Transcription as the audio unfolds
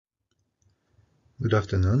Good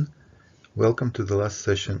afternoon. Welcome to the last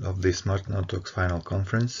session of the SmartNanoTox final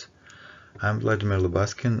conference. I'm Vladimir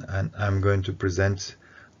Lobaskin, and I'm going to present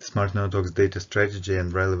the SmartNanoTox data strategy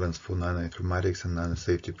and relevance for Nanoinformatics and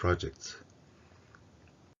Nanosafety projects.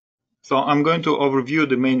 So I'm going to overview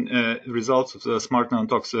the main results of the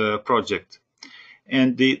SmartNanoTox project.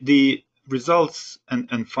 And the results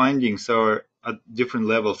and findings are at different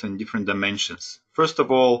levels and different dimensions. First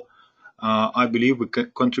of all, I believe we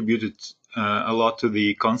contributed a lot to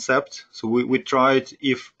the concept. So we tried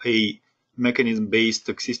if a mechanism-based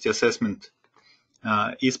toxicity assessment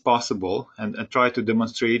is possible and try to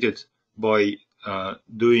demonstrate it by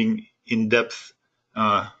doing in-depth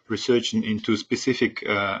research into specific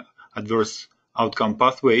adverse outcome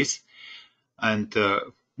pathways. And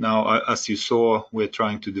now, as you saw, we're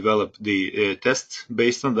trying to develop the tests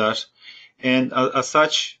based on that. And as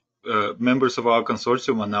such, members of our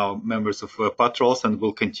consortium are now members of patrols and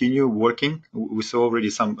will continue working. We saw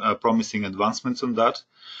already some promising advancements on that.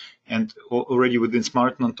 And already within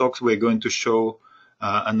SmartNanoTox, we're going to show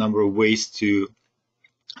a number of ways to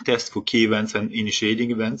test for key events and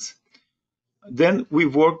initiating events. Then we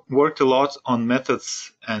worked a lot on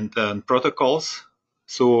methods and protocols.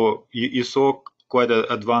 So you saw quite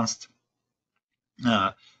advanced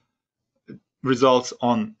results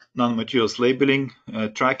on nanomaterials labeling,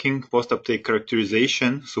 tracking, post-uptake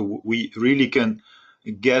characterization. So we really can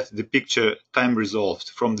get the picture time resolved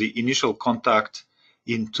from the initial contact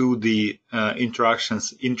into the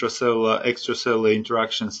interactions, intracellular, extracellular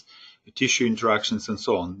interactions, tissue interactions, and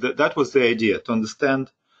so on. That was the idea, to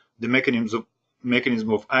understand the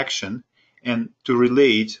mechanism of action and to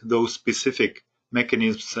relate those specific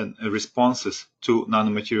mechanisms and responses to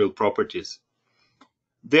nanomaterial properties.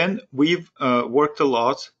 Then we've worked a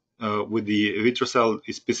lot with the vitrocell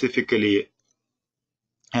specifically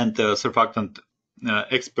and surfactant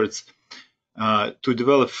experts to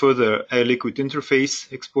develop further air-liquid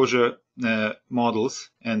interface exposure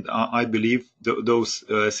models, and I believe those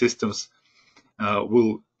systems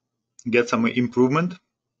will get some improvement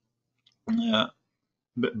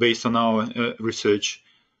based on our research.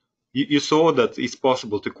 You saw that it's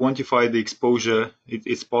possible to quantify the exposure.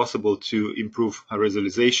 It's possible to improve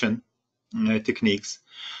visualization techniques.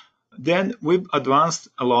 Then we've advanced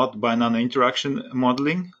a lot by nano-interaction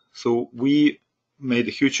modeling. So we made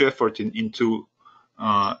a huge effort into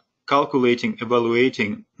calculating,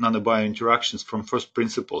 evaluating nanobio interactions from first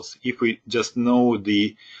principles. If we just know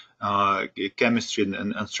the chemistry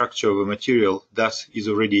and structure of a material, that is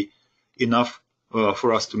already enough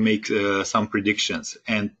for us to make some predictions,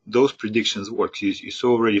 and those predictions work. You saw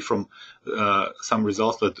already from some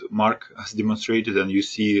results that Mark has demonstrated, and you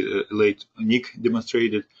see Nick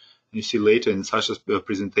demonstrated, and you see later in Sasha's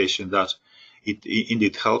presentation that it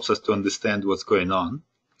indeed helps us to understand what's going on.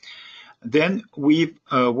 Then we've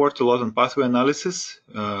worked a lot on pathway analysis,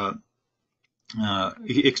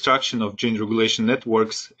 extraction of gene regulation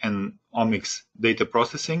networks, and omics data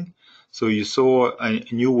processing. So you saw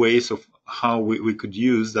new ways of how we could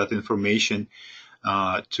use that information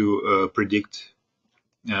to predict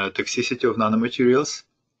toxicity of nanomaterials.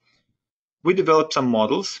 We developed some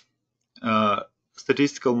models,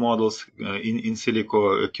 statistical models in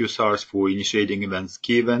silico QSARs for initiating events,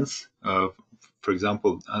 key events, for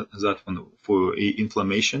example, that one for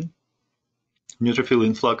inflammation, neutrophil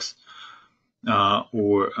influx,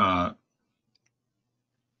 or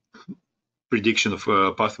prediction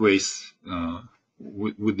of pathways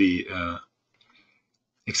with the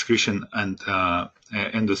excretion and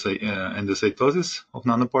endocytosis of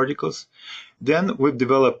nanoparticles. Then we've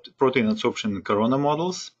developed protein absorption and corona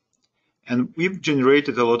models, and we've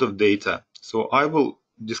generated a lot of data. So I will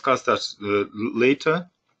discuss that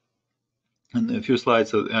later. In a few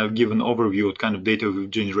slides, I'll give an overview of what kind of data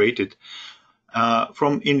we've generated.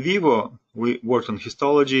 From in vivo, we worked on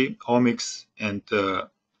histology, omics, and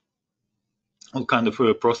all kind of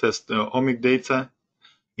processed omic data.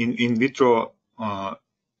 In vitro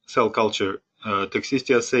cell culture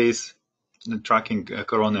toxicity assays, tracking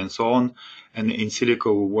corona and so on, and in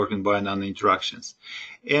silico we work in bio-nano interactions.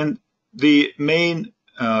 And the main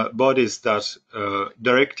bodies that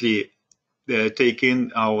directly take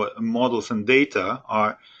in our models and data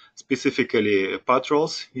are specifically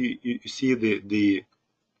patrols. You see the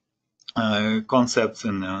concepts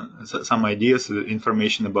and some ideas,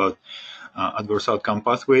 information about adverse outcome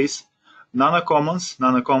pathways.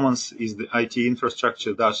 Nanocommons is the IT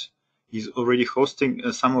infrastructure that is already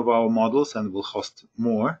hosting some of our models and will host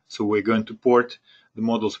more. So we're going to port the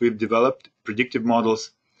models we've developed, predictive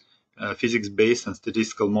models, physics-based and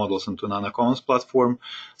statistical models onto Nanocommons platform.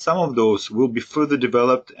 Some of those will be further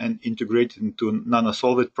developed and integrated into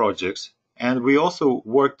Nanosolvit projects, And we also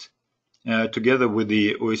worked together with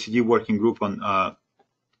the OECD working group on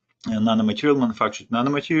nanomaterial, manufactured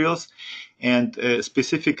nanomaterials, and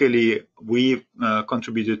specifically we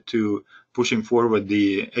contributed to pushing forward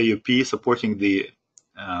the AUP, supporting the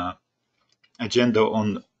agenda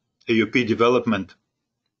on AUP development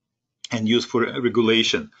and use for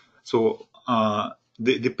regulation. So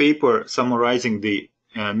the paper summarizing the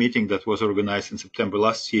meeting that was organized in September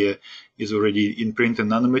last year is already in print,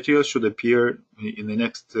 and nanomaterials should appear in the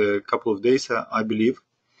next couple of days, I believe.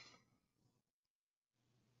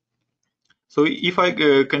 So if I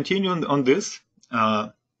continue on this,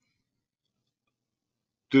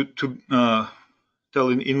 to tell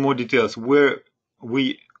in more details where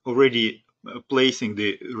we already placing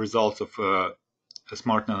the results of a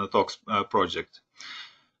SmartNanoTox project.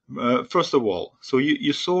 First of all, so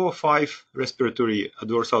you saw 5 respiratory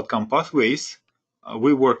adverse outcome pathways.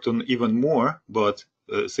 We worked on even more, but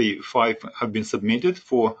say 5 have been submitted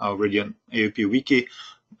for already an AOP wiki,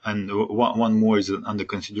 and one more is under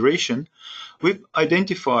consideration. We've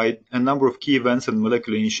identified a number of key events and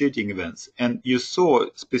molecular initiating events, and you saw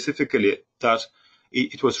specifically that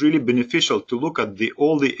it was really beneficial to look at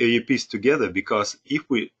all the AUPs together, because if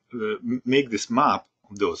we make this map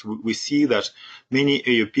of those, we see that many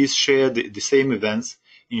AUPs share the same events,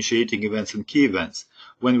 initiating events and key events.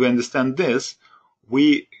 When we understand this,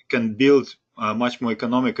 we can build much more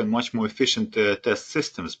economic and much more efficient test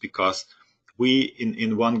systems, because we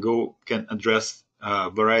in one go can address a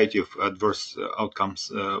variety of adverse outcome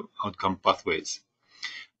pathways.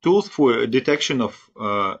 Tools for detection of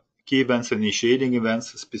key events and initiating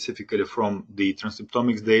events, specifically from the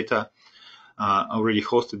transcriptomics data, already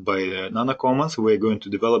hosted by Nanocommons. We're going to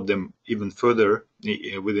develop them even further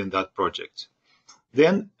within that project.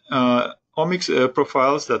 Then omics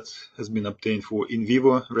profiles that has been obtained for in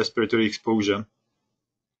vivo respiratory exposure.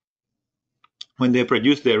 When they're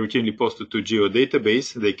produced, they are routinely posted to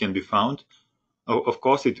geodatabase. They can be found. Of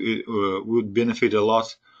course, it would benefit a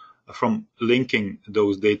lot from linking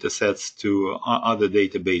those data sets to other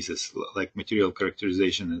databases like material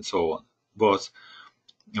characterization and so on. But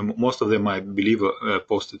most of them, I believe, are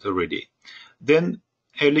posted already. Then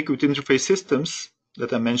air-liquid interface systems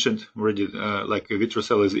that I mentioned already, like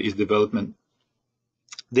VitroCell is development.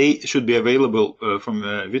 They should be available from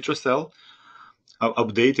VitroCell,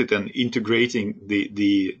 updated and integrating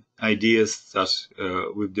the ideas that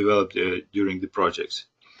we've developed during the project.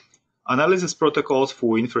 Analysis protocols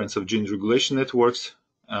for inference of gene regulation networks,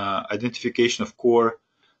 identification of core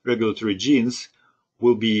regulatory genes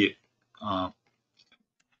will be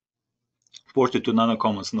ported to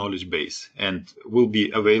Nanocommons knowledge base and will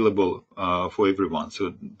be available for everyone.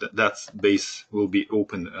 So that base will be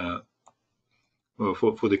open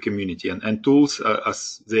for the community. And tools,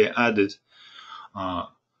 as they're added,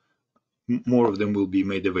 more of them will be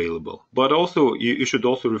made available. But also, you should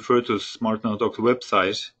also refer to SmartNanoTox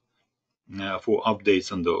website for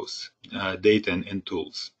updates on those data and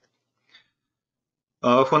tools.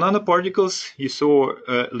 For nanoparticles, you saw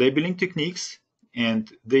labeling techniques,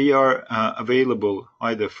 and they are available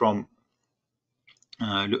either from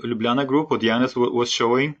Ljubljana Group, what Janis was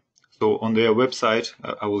showing. So on their website,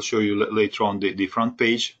 I will show you later on the front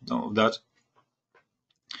page of that.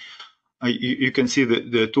 You can see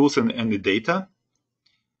the tools and the data.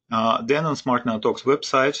 Then on SmartNanoTox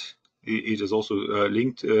website, it is also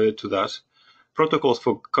linked to that. Protocols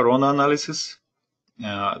for corona analysis,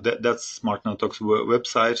 that's SmartNanoTox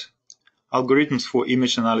website. Algorithms for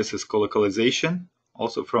image analysis colocalization,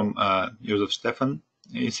 also from Josef Stefan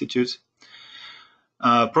Institute.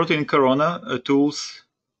 Protein corona tools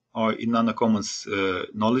are in Nanocommons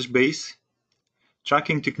knowledge base.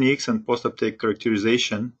 Tracking techniques and post-uptake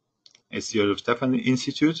characterization is Josef Stefan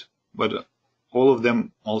Institute, but all of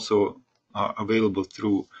them also are available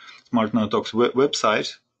through SmartNanoTox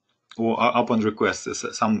website or upon request,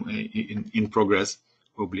 some in progress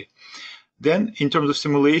probably. Then in terms of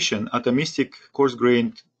simulation, atomistic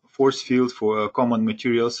coarse-grained force field for common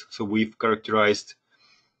materials. So we've characterized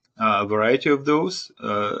a variety of those.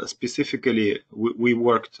 Specifically, we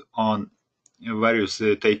worked on various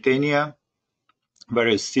titania,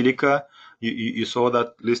 various silica. You saw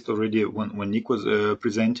that list already when Nick was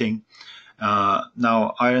presenting.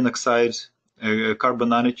 Now iron oxide, carbon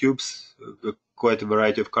nanotubes, quite a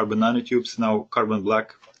variety of carbon nanotubes. Now carbon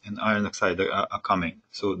black and iron oxide are coming.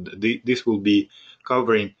 So this will be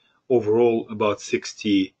covering overall about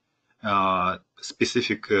 60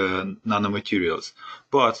 specific nanomaterials.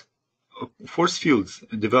 But force fields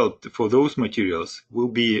developed for those materials will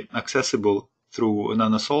be accessible through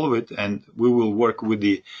Nanosolvit, and we will work with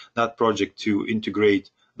that project to integrate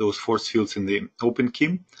those force fields in the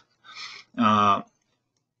OpenKIM.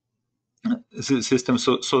 systems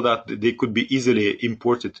so that they could be easily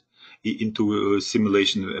imported into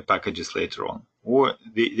simulation packages later on, or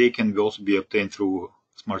they can also be obtained through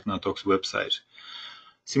SmartNanoTox website.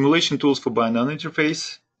 Simulation tools for binary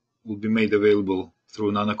interface will be made available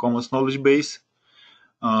through NanoCommons knowledge base.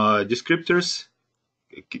 Descriptors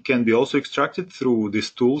can be also extracted through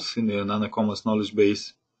these tools in the NanoCommons knowledge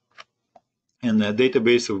base. And a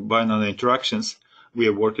database of binary interactions, we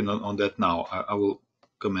are working on that now. I will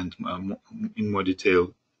comment in more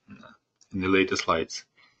detail in the later slides.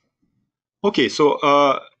 Okay,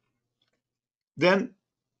 so then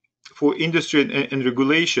for industry and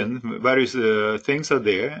regulation, various things are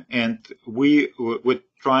there, and we're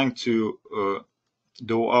trying to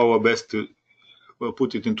do our best to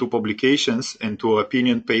put it into publications and to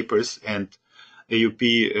opinion papers and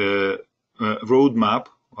AUP roadmap,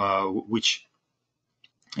 which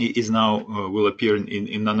is now will appear in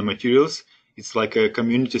nanomaterials. It's like a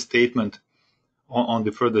community statement on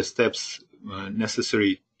the further steps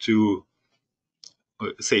necessary to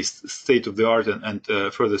say state of the art and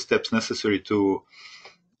further steps necessary to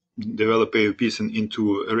develop AUPs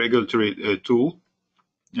into a regulatory tool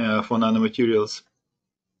for nanomaterials.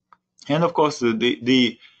 And of course,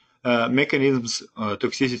 the mechanisms,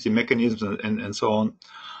 toxicity mechanisms, and so on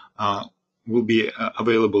will be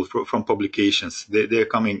available from publications. They're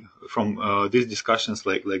coming from these discussions,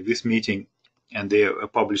 like this meeting, and they are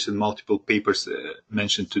published in multiple papers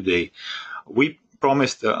mentioned today. We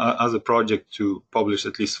promised as a project to publish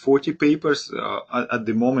at least 40 papers. At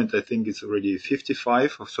the moment, I think it's already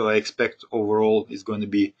 55. So I expect overall it's going to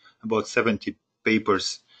be about 70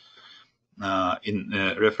 papers in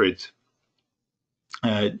referred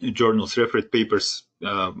journals, referred papers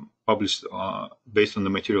published based on the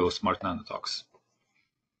material of SmartNanoTox.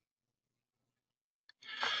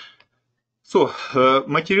 So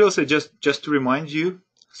materials, just to remind you,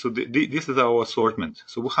 so this is our assortment.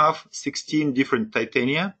 So we have 16 different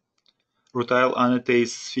titania, rutile, anatase,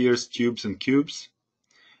 spheres, tubes, and cubes.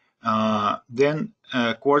 Then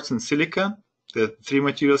quartz and silica, the three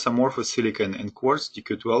materials, amorphous silica and quartz,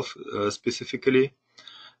 TQ12 specifically.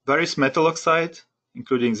 Various metal oxide,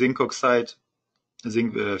 including zinc oxide,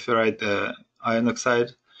 zinc ferrite iron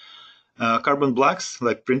oxide. Carbon blacks,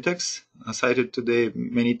 like Printex, cited today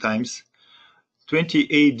many times.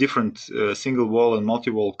 28 different single wall and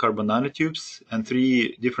multi-wall carbon nanotubes, and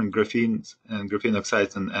 3 different graphenes and graphene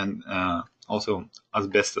oxides, and also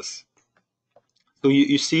asbestos. So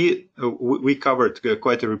you see, we covered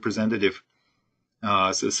quite a representative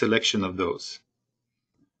selection of those.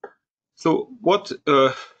 So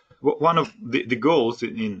one of the goals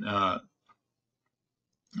in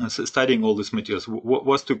studying all these materials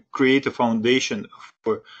was to create a foundation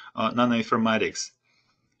for nanoinformatics.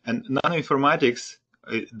 And nanoinformatics,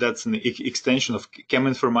 that's an extension of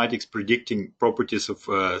cheminformatics, predicting properties of,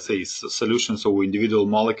 say, solutions or individual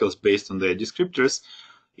molecules based on their descriptors.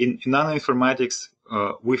 In nanoinformatics,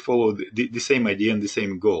 we follow the same idea and the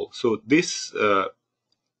same goal. So this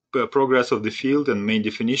progress of the field and main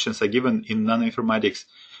definitions are given in Nanoinformatics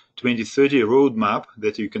 2030 roadmap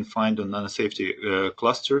that you can find on Nanosafety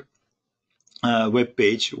cluster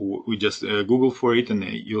webpage. We just Google for it and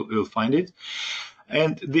you'll find it.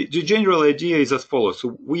 And the general idea is as follows.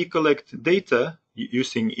 So we collect data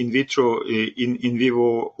using in vitro, in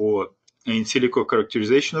vivo, or in silico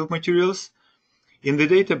characterization of materials in the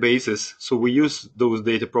databases. So we use those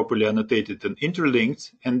data properly annotated and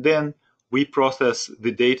interlinked, and then we process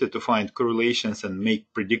the data to find correlations and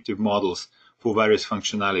make predictive models for various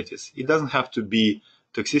functionalities. It doesn't have to be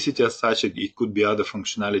toxicity as such. It could be other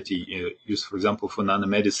functionality used, for example, for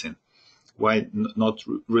nanomedicine. Why not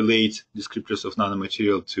relate descriptors of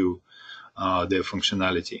nanomaterial to their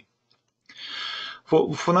functionality? For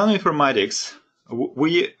nanoinformatics,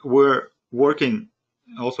 we were working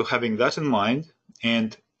also having that in mind,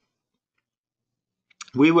 and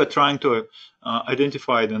we were trying to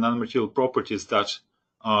identify the nanomaterial properties that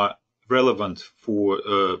are relevant for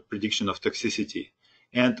prediction of toxicity.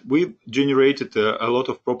 And we generated a lot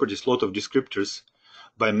of properties, a lot of descriptors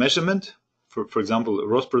by measurement, for example,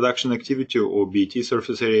 Ross production activity or BET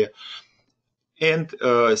surface area, and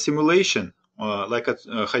simulation, like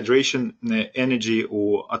hydration energy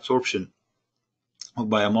or adsorption of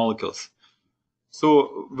biomolecules.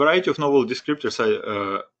 So a variety of novel descriptors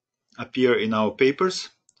appear in our papers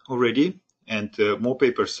already, and more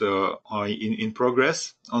papers are in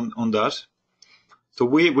progress on that. So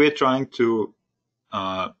we're trying to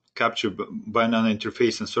capture binary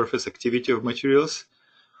interface and surface activity of materials,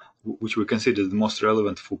 which we consider the most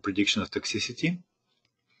relevant for prediction of toxicity.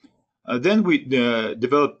 Then we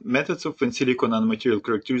developed methods of in silico nanomaterial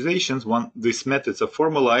characterizations. These methods are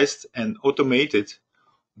formalized and automated.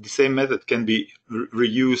 The same method can be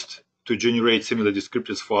reused to generate similar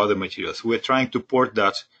descriptors for other materials. We're trying to port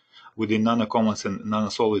that within nanocommons and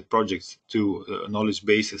nanosolid projects to knowledge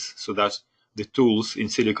bases, so that the tools, in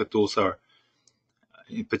silico tools, are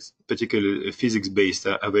particularly physics-based,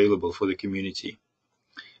 available for the community.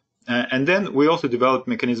 And then we also developed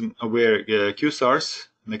mechanism-aware QSARs.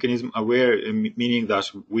 Mechanism-aware meaning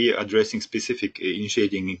that we are addressing specific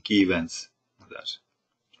initiating and key events of that.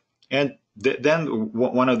 And then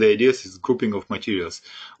one of the ideas is grouping of materials.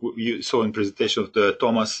 You saw in presentation of the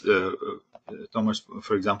Thomas,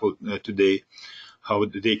 for example, today, how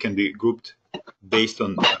they can be grouped based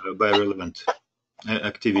on biorelevant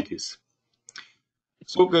activities.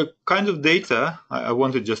 So the kind of data I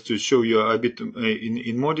wanted just to show you a bit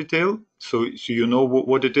in more detail, so you know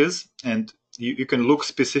what it is, and you can look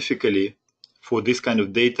specifically for this kind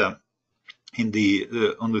of data in the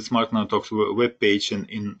on the SmartNanoTox web page and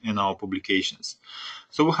in our publications.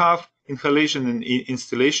 So we have inhalation and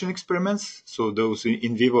installation experiments. So those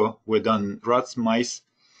in vivo were done in rats, mice.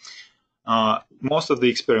 Most of the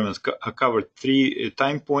experiments covered 3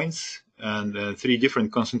 time points and 3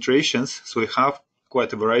 different concentrations. So we have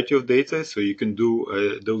quite a variety of data. So you can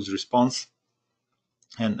do dose response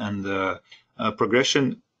and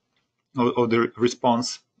progression of the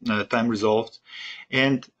response, time resolved,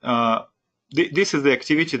 and this is the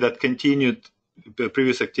activity that continued the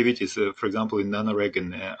previous activities, for example, in NanoReg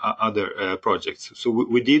and other projects. So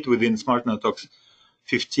we did within SmartNanoTox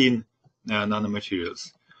 15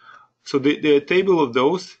 nanomaterials. So the table of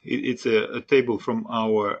those, it's a table from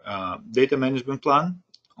our data management plan.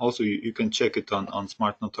 Also, you can check it on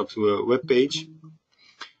SmartNanoTox webpage,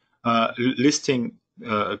 listing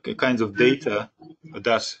kinds of data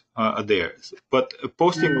that are there. But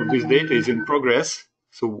posting of this data is in progress.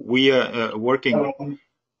 So we are working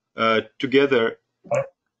together.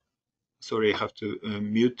 Sorry, I have to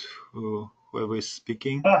mute whoever is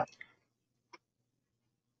speaking.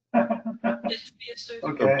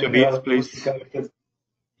 Okay, Tobias, please.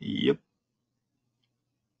 Yep.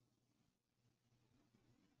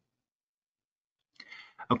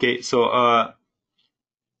 Okay, so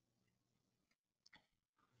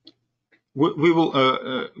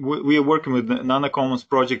we are working with the Nanocommons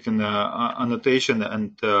project in annotation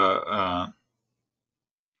and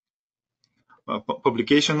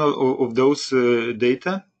publication of those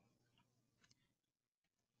data.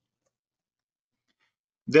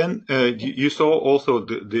 Then you saw also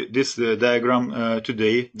this diagram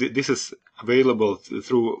today. This is available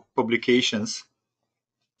through publications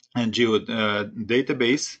and geo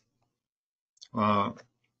database.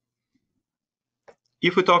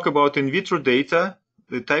 If we talk about in vitro data,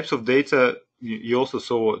 the types of data, you also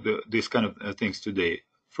saw these kind of things today.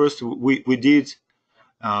 First, we did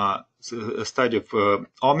a study of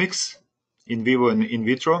omics, in vivo and in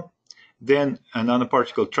vitro, then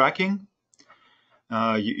nanoparticle tracking,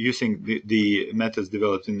 using the methods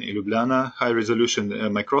developed in Ljubljana,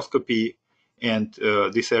 high-resolution microscopy, and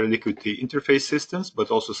these are liquid interface systems, but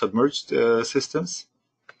also submerged systems.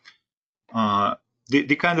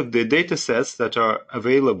 The kind of the data sets that are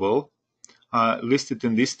available are listed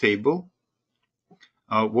in this table.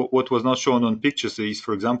 What was not shown on pictures is,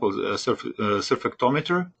 for example, a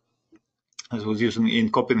surfactometer, as was used in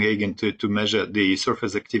Copenhagen to measure the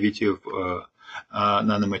surface activity of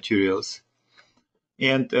nanomaterials.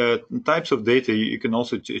 And types of data, you can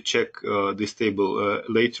also check this table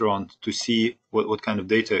later on to see what kind of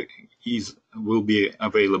data will be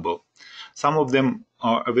available. Some of them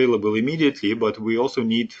are available immediately, but we also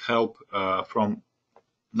need help from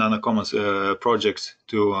Nanocommons projects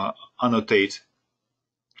to annotate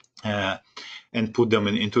and put them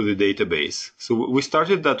into the database. So we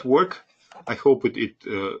started that work. I hope it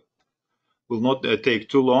will not take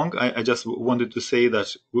too long. I just wanted to say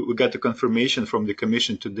that we got a confirmation from the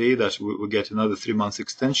Commission today that we get another 3 months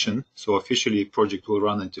extension. So officially, project will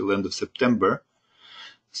run until end of September.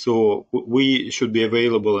 So we should be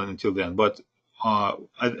available until then. But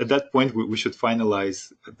at that point, we should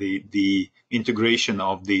finalize the integration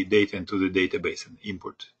of the data into the database and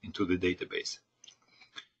import into the database.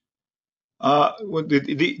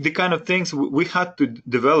 The kind of things we had to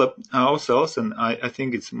develop ourselves, and I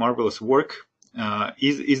think it's marvelous work,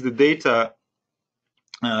 is the data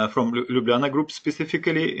from Ljubljana Group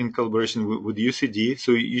specifically in collaboration with UCD.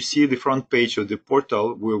 So you see the front page of the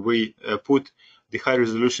portal where we put the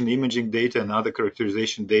high-resolution imaging data and other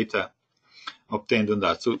characterization data obtained on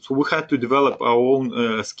that. So we had to develop our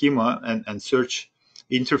own schema and search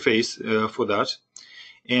interface for that.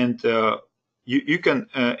 And you can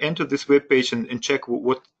enter this web page and check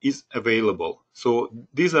what is available. So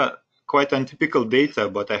these are quite untypical data,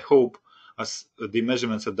 but I hope as the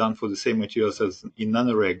measurements are done for the same materials as in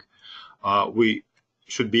nanoreg, we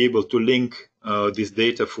should be able to link this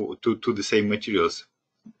data to the same materials.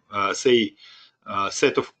 Say,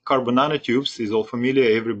 set of carbon nanotubes is all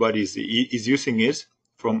familiar. Everybody is using it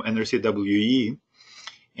from NRCWE,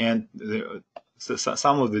 and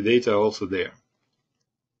some of the data are also there.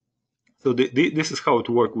 So this is how it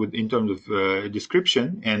works in terms of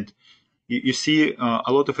description, and you see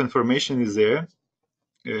a lot of information is there,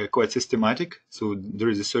 quite systematic. So there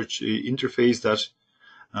is a search interface that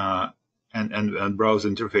and browse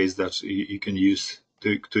interface that you can use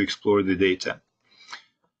to explore the data.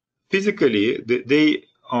 Physically, they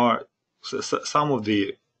are some of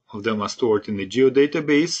them are stored in the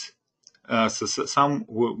geodatabase. So some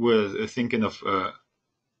were thinking of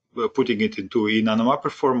putting it into a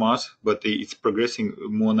nanomapper format, but it's progressing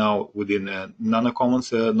more now within a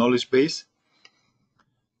nanocommons knowledge base.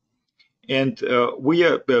 And we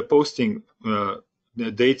are posting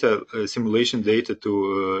data, simulation data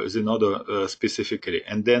to Zenodo specifically,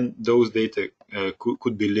 and then those data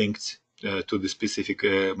could be linked to the specific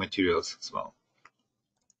materials as well.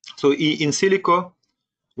 So in silico,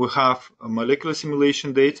 we have molecular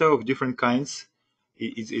simulation data of different kinds.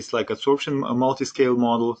 It's like absorption multi-scale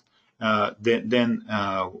model. Then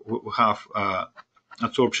we have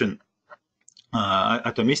absorption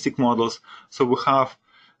atomistic models. So we have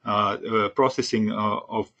processing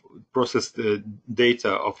of processed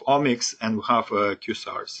data of omics, and we have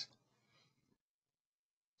QSARs.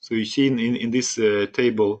 So you see in this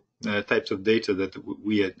table types of data that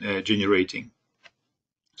we are generating.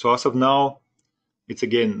 So as of now, it's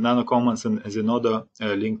again nanocommons and Zenodo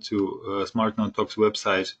linked to SmartNanoTox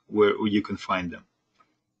website where you can find them.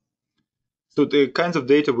 So the kinds of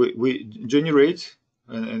data we generate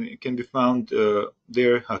and it can be found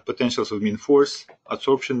there are potentials of mean force,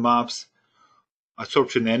 absorption maps,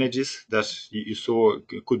 absorption energies that you saw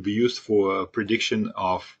could be used for prediction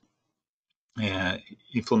of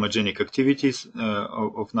inflammogenic activities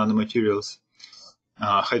of nanomaterials,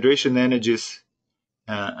 hydration energies,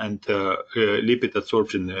 and lipid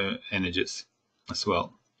absorption energies as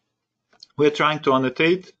well. We're trying to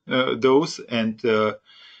annotate those, and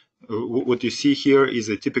what you see here is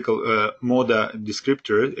a typical MODA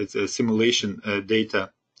descriptor. It's a simulation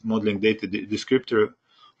data, modeling data descriptor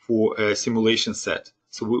for a simulation set.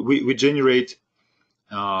 So we generate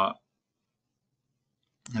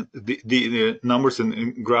the numbers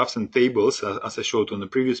and graphs and tables as I showed on the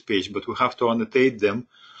previous page, but we have to annotate them,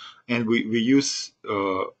 and we use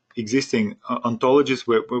existing ontologies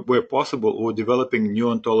where possible, or developing new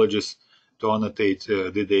ontologies to annotate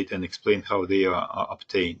the data and explain how they are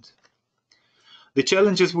obtained. The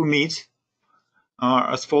challenges we meet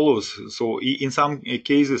are as follows. So in some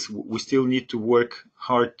cases, we still need to work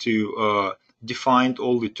hard to define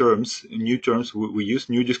all the terms, new terms. We use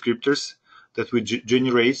new descriptors that we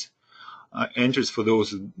generate. Entries for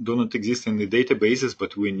those do not exist in the databases,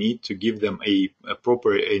 but we need to give them a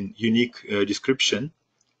proper and unique description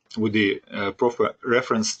with the proper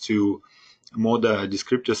reference to MODA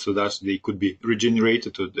descriptors so that they could be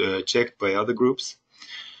regenerated or checked by other groups.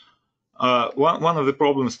 One of the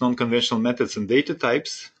problems, non-conventional methods and data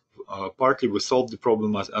types. Partly we solved the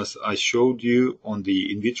problem as I showed you on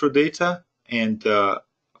the in vitro data, and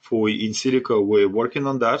for in silico we're working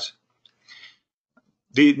on that.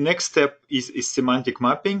 The next step is semantic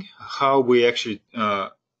mapping, how we actually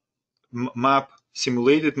map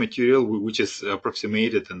simulated material, which is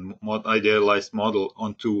approximated and idealized model,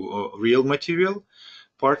 onto real material.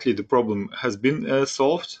 Partly the problem has been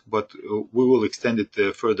solved, but we will extend it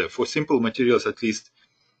further. For simple materials, at least,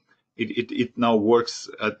 it now works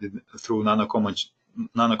through nanocommons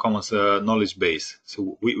knowledge base.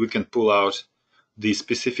 So we can pull out the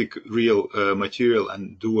specific real material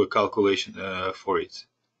and do a calculation for it.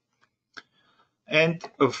 And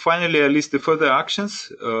finally, at least the further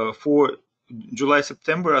actions for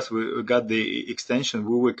July-September, as we got the extension,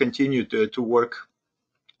 we will continue to work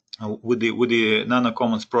with the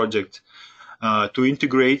nanocommons project to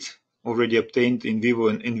integrate already obtained in vivo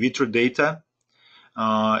and in vitro data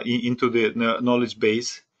into the knowledge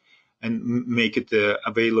base and make it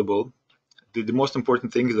available. The most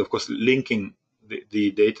important thing is, of course, linking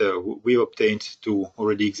the data we obtained to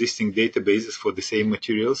already existing databases for the same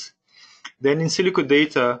materials. Then in silico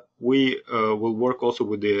data, we will work also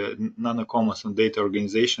with the nanocommons on data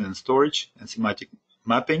organization and storage and semantic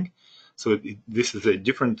mapping. So this is a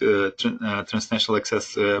different transnational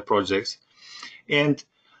access project. And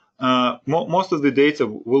Most of the data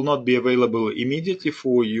will not be available immediately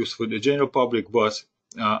for use for the general public, but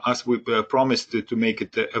as we promised to make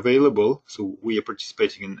it available, so we are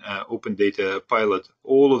participating in open data pilot,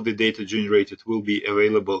 all of the data generated will be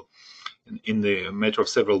available in the matter of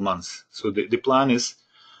several months. So the plan is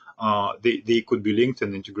they could be linked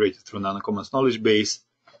and integrated through Nanocommons knowledge base.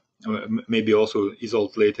 Maybe also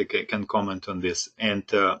Isolt later can comment on this. And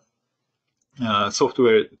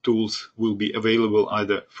software tools will be available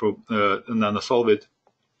either from Nanosafety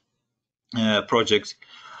projects,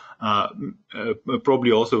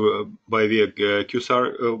 probably also by the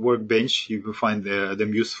QSAR workbench. You will find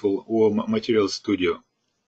them useful, or Material Studio.